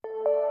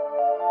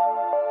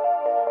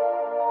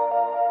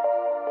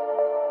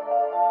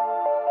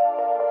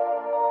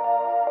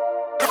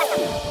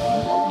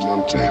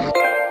You know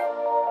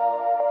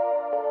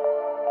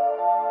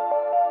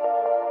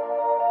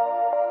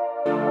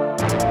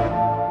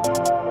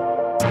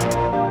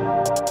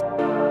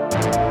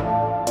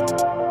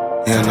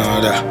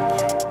that.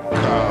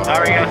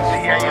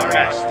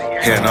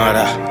 You know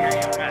that.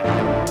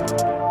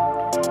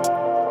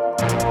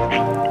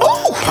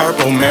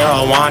 Purple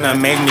marijuana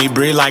make me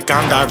breathe like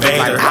I'm Darth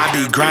Vader. I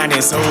be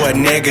grinding so a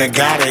nigga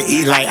gotta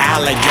eat like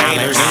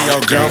alligators. And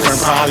your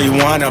girlfriend probably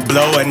wanna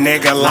blow a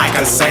nigga like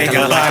a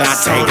Sega, but I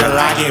told her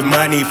I get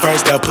money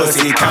first, the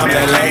pussy coming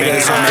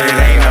later. So if it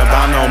ain't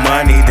about no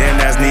money,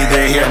 then that's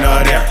neither here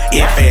nor there.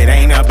 If it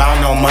ain't about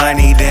no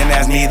money, then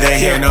that's neither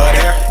here nor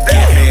there.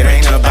 If it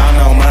ain't about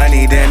no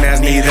money, then that's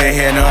neither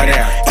here nor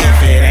there. If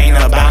it ain't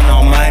about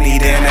no money,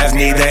 then that's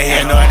neither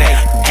here nor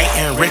there.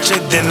 Getting richer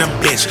than a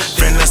bitch,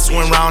 finna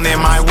swim round in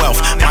my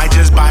wealth. Might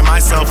just buy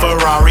myself a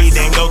Rari,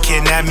 then go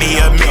kidnap me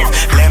a MILF.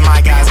 Let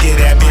my guys get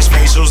that bitch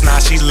facials, now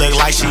she look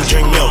like she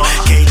drink milk.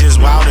 Cages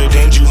wilder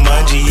than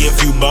Jumanji, if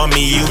you bum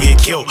me, you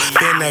get killed.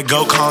 Finna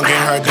go conquer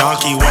her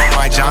donkey, walk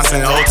my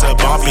Johnson hold to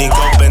bumpy.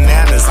 Go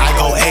bananas, I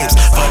go apes,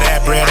 for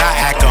that bread I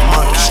act a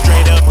monkey.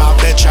 Straight up out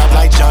that trap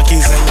like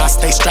junkies, and I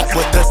stay strapped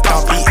with the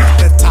thumpy at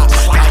the top.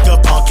 Like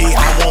a punky,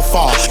 I won't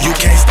fall, you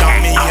can't stop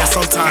me. Yeah,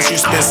 sometimes you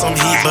spit some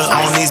heat, but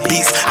on these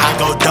beats I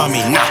go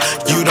dummy. Nah,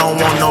 you don't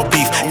want no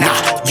beef, nah,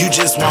 you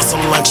just want some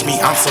lunch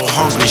meat. I'm so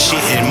hungry,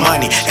 shit and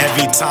money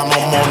every time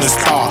I'm on the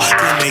star.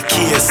 Been a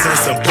kid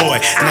since a boy,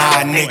 now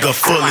a nigga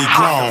fully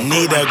grown.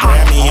 Need a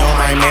Grammy on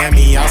my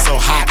mammy, I'm so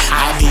hot,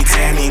 I be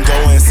tanning.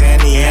 Going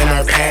sandy in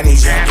her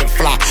panties, young and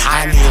fly,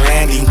 I need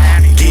landing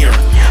gear.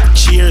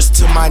 Cheers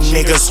to my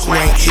niggas who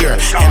ain't here,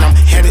 and I'm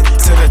headed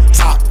to the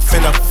top,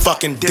 finna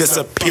fucking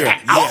disappear.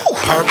 Yeah.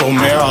 Purple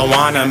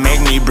marijuana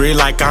make me breathe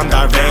like I'm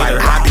Darth Vader.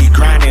 I be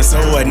grinding so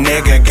a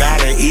nigga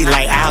gotta eat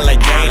like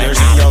alligators.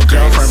 And your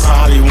girlfriend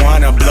probably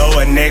wanna blow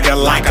a nigga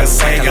like a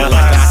Sega, but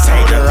I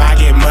told her I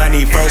get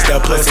money first, the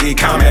pussy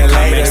coming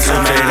later. So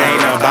if it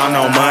ain't about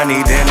no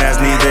money, then that's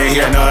neither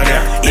here nor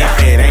there. If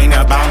it ain't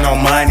about no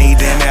money,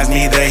 then that's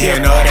neither here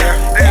nor there.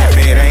 If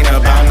it ain't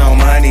about no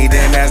money,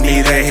 then that's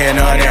neither here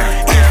nor there.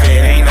 If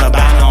it ain't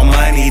about no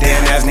money,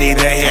 then that's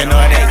neither here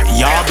nor there.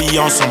 Y'all be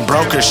on some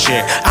broker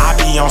shit, I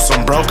be on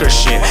some broker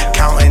shit.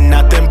 Counting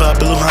nothing but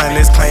blue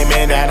hundreds,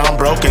 claiming that I'm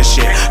broke and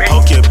shit.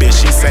 Poke your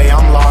bitch, she say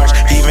I'm large,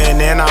 even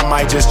then I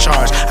might just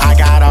charge. I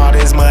got all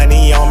this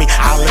money on me,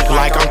 I look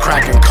like I'm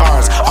cracking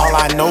cars. All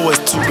I know is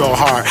to go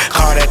hard,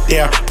 call that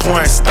there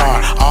porn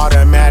star.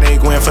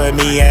 Automatic win for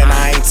me and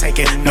I ain't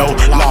taking no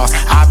loss.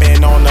 I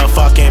been on a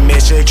fucking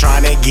mission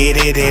trying to get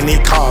it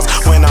any cause.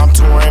 When I'm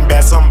touring,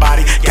 bet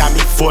somebody got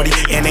me 40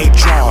 in they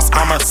draws.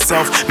 I'm a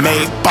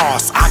self-made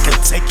boss, I can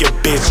take your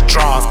bitch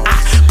draws. I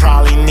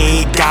probably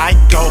need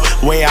Geico,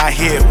 way I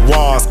hit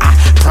walls. I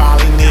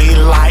probably need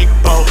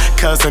lipo,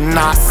 cause I'm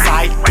not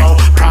psycho.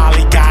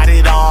 Probably got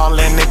it all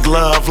in the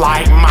glove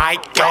like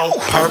Michael.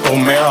 Purple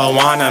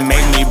marijuana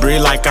make me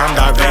breathe like I'm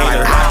Darth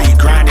Vader. I be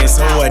grinding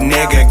so a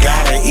nigga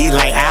gotta eat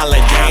like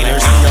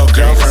alligators. And your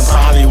girlfriend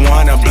probably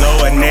wanna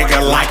blow a nigga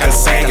like a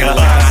Sega,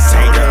 but I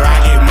told her I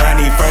get